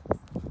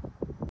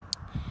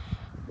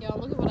 Y'all,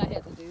 look at what I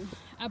had to do.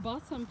 I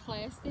bought some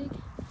plastic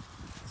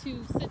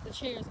to set the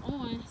chairs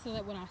on so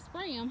that when I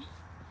spray them,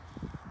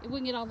 it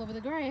wouldn't get all over the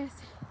grass.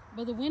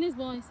 But the wind is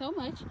blowing so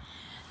much,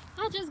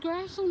 I just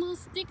grabbed some little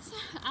sticks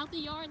out the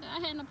yard that I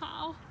had in a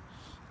pile.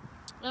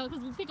 Because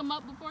we pick them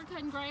up before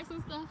cutting grass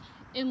and stuff.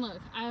 And look,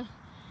 I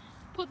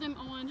put them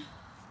on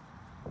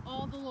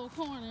all the little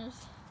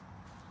corners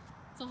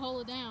to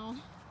hold it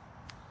down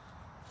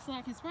so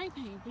I can spray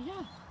paint. But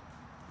yeah,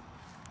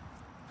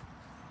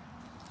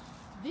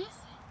 this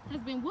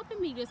has been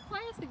whooping me, this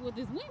plastic with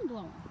this wind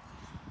blowing.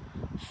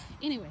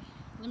 Anyway,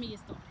 let me get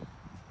started.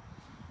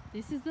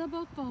 This is the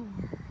before.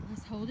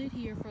 Let's hold it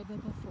here for the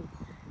before.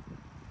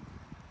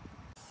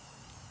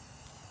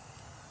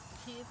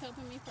 Kid's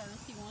helping me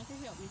first. He wanted to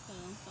help me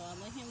some, so I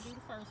let him do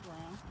the first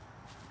round.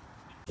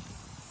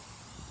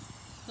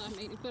 So I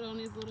made him put on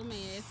his little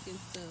mask and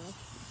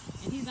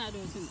stuff. And he's not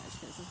doing too much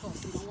because, of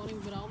course, we don't want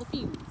him with all the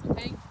fumes,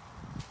 okay?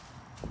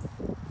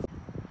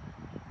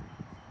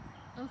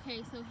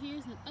 Okay, so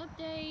here's an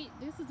update.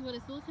 This is what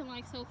it's looking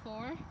like so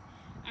far.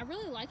 I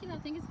really like it. I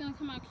think it's going to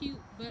come out cute,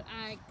 but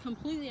I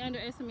completely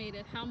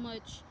underestimated how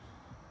much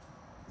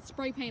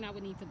spray paint I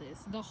would need for this.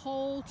 The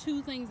whole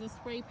 2 things of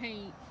spray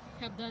paint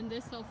have done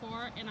this so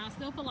far, and I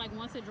still feel like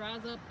once it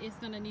dries up, it's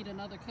going to need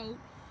another coat.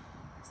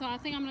 So I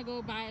think I'm going to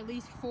go buy at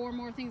least 4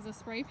 more things of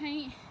spray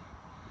paint.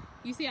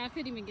 You see, I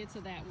couldn't even get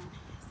to that one.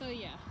 So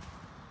yeah,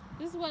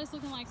 this is what it's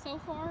looking like so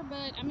far,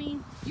 but I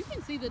mean, you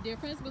can see the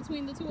difference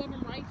between the 2 of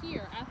them right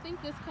here. I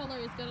think this color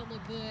is going to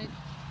look good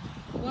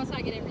once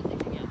I get everything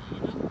together, you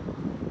know?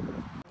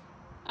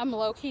 I'm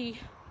low-key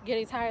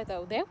getting tired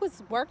though. That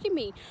was working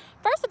me.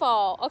 First of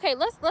all, okay,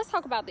 let's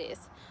talk about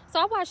this. So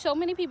I watch so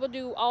many people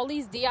do all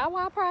these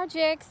DIY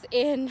projects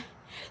and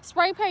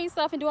spray paint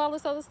stuff and do all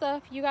this other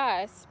stuff. You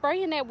guys,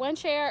 spraying that one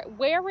chair,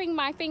 wearing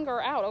my finger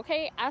out,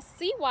 okay? I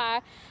see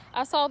why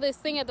I saw this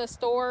thing at the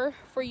store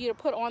for you to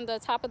put on the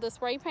top of the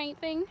spray paint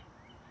thing.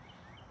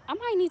 I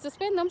might need to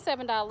spend them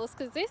 $7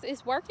 because this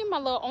is working my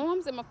little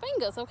arms and my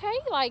fingers, okay?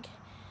 Like,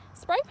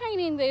 spray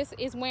painting this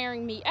is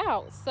wearing me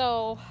out.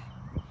 So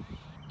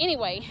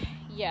anyway,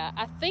 yeah,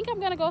 I think I'm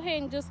gonna go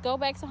ahead and just go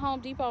back to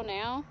Home Depot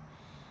now.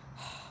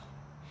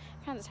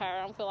 Kind of tired,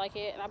 I don't feel like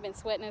it, and I've been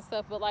sweating and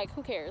stuff, but like,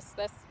 who cares?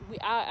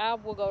 I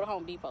will go to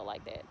Home Depot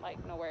like that,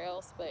 like nowhere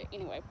else. But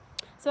anyway,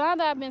 so now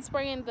that I've been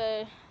spraying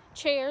the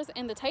chairs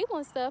and the table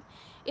and stuff,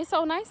 it's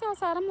so nice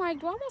outside. I'm like,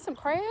 do I want some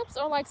crabs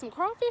or like some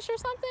crawfish or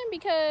something?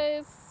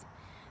 Because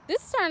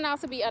this is turning out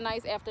to be a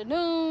nice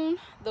afternoon.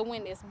 The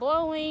wind is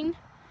blowing,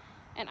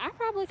 and I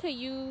probably could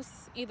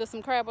use either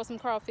some crab or some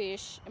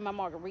crawfish in my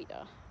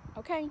margarita,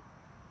 okay?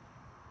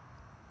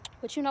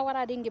 But you know what?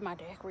 I didn't get my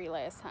daiquiri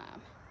last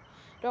time.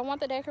 Do I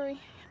want the daiquiri?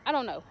 I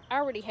don't know. I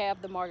already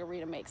have the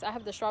margarita mix. I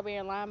have the strawberry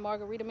and lime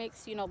margarita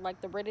mix, you know, like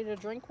the ready to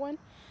drink one.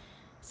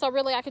 So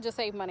really, I could just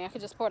save money. I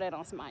could just pour that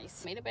on some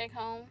ice. Made it back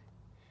home.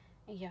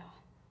 And y'all,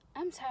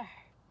 I'm tired.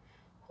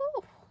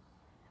 Whew.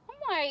 I'm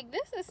like,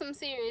 this is some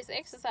serious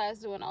exercise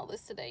doing all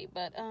this today.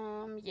 But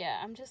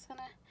yeah, I'm just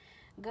gonna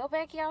go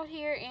back out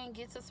here and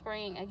get to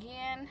spraying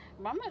again.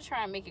 But I'm gonna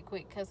try and make it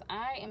quick because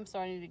I am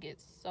starting to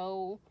get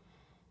so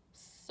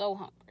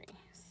hungry.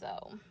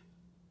 So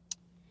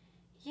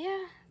yeah,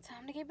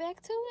 time to get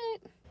back to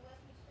it.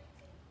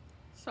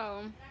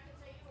 So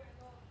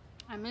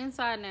I'm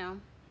inside now.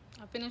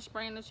 I finished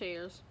spraying the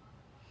chairs.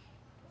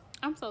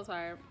 I'm so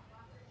tired.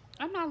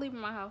 I'm not leaving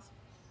my house.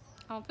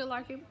 I don't feel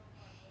like it.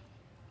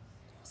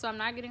 So I'm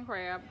not getting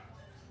crab.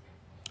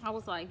 I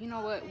was like, you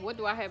know what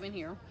do I have in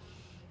here?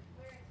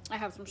 I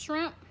have some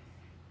shrimp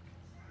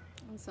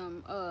and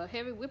some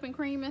heavy whipping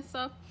cream and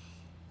stuff.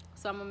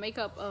 So I'm gonna make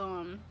up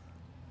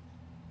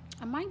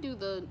I might do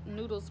the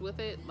noodles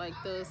with it, like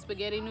the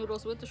spaghetti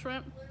noodles with the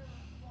shrimp.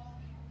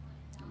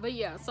 But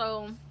yeah,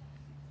 so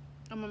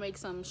I'm gonna make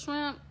some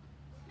shrimp,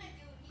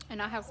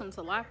 and I have some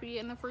tilapia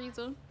in the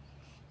freezer.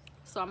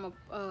 So I'm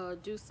gonna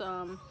do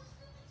some.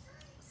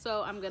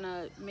 So I'm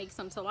gonna make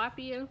some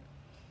tilapia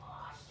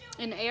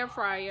in the air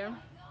fryer.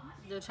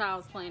 The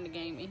child's playing the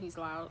game and he's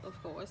loud,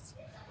 of course.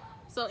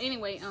 So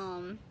anyway,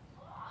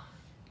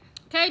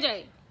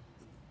 KJ,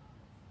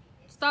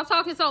 Stop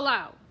talking so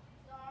loud.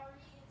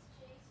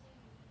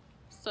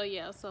 So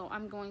yeah, so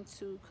I'm going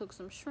to cook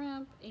some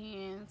shrimp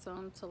and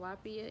some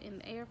tilapia in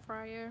the air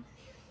fryer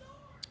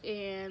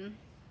and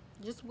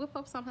just whip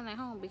up something at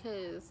home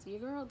because your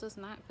girl does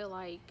not feel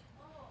like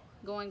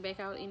going back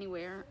out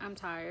anywhere. I'm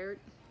tired.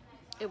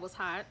 It was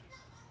hot.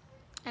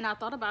 And I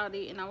thought about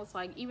it and I was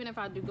like, even if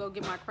I do go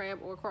get my crab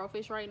or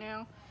crawfish right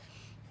now,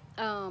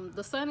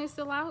 the sun is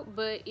still out,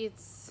 but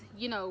it's,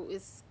 you know,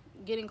 it's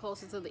getting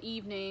closer to the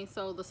evening,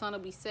 so the sun will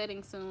be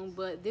setting soon.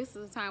 But this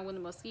is the time when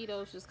the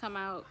mosquitoes just come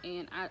out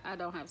and I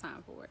don't have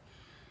time for it.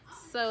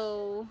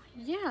 So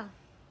yeah,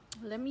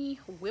 let me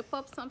whip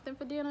up something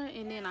for dinner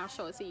and then I'll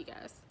show it to you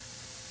guys.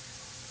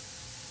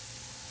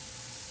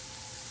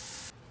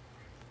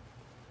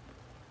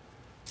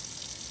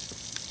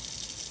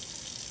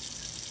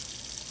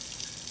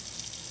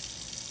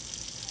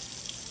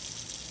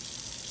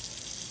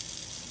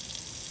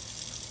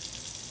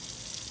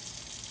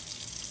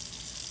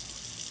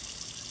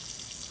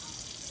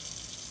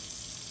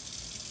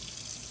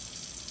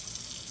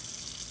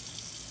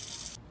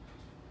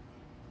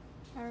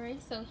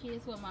 Alright, so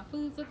here's what my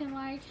food's looking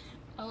like.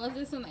 I left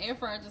this in the air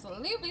fryer just a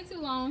little bit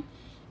too long,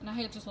 and I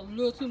had just a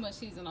little too much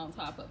seasoning on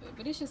top of it,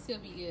 but it should still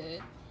be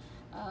good.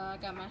 I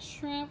got my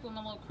shrimp with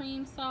my little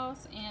cream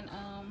sauce, and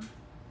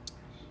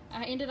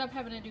I ended up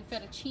having to do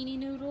fettuccine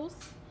noodles.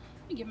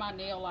 Let me get my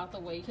nail out the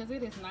way because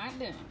it is not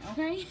done,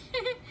 okay?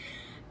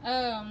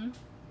 And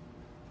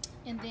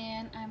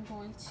then I'm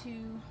going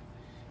to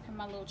have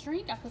my little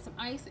drink. I put some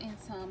ice and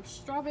some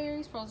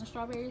strawberries, frozen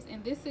strawberries,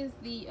 and this is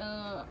the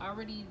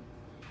already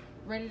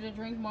ready to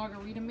drink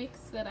margarita mix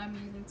that I'm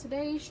using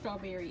today.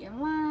 Strawberry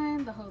and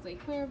lime, the Jose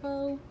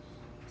Cuervo.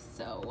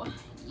 So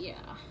yeah.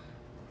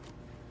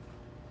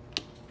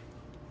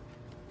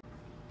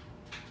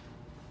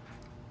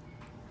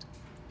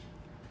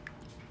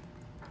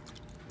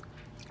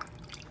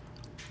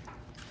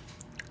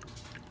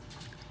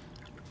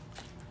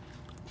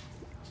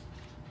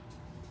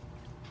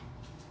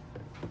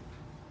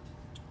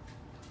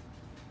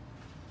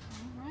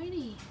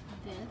 Alrighty,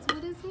 that's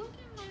what it's looking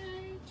like.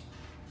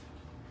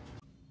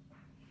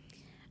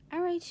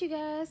 Alright, you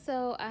guys,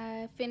 so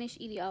I finished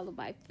eating all of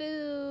my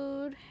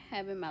food,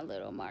 having my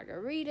little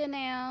margarita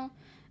now.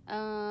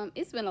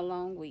 It's been a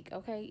long week,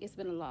 okay? It's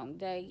been a long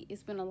day.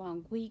 It's been a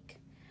long week.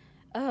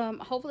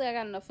 Hopefully I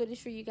got enough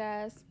footage for you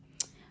guys.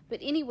 But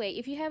anyway,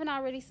 if you haven't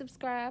already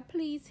subscribed,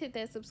 please hit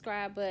that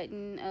subscribe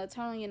button.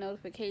 Turn on your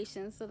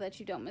notifications so that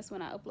you don't miss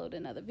when I upload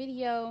another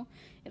video.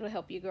 It'll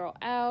help your girl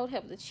out,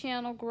 help the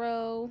channel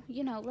grow.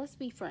 You know, let's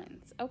be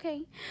friends,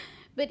 okay?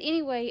 But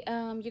anyway,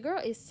 your girl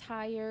is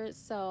tired,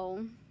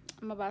 so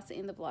I'm about to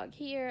end the vlog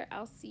here.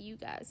 I'll see you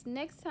guys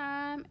next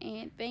time,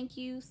 and thank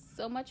you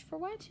so much for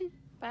watching.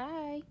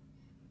 Bye.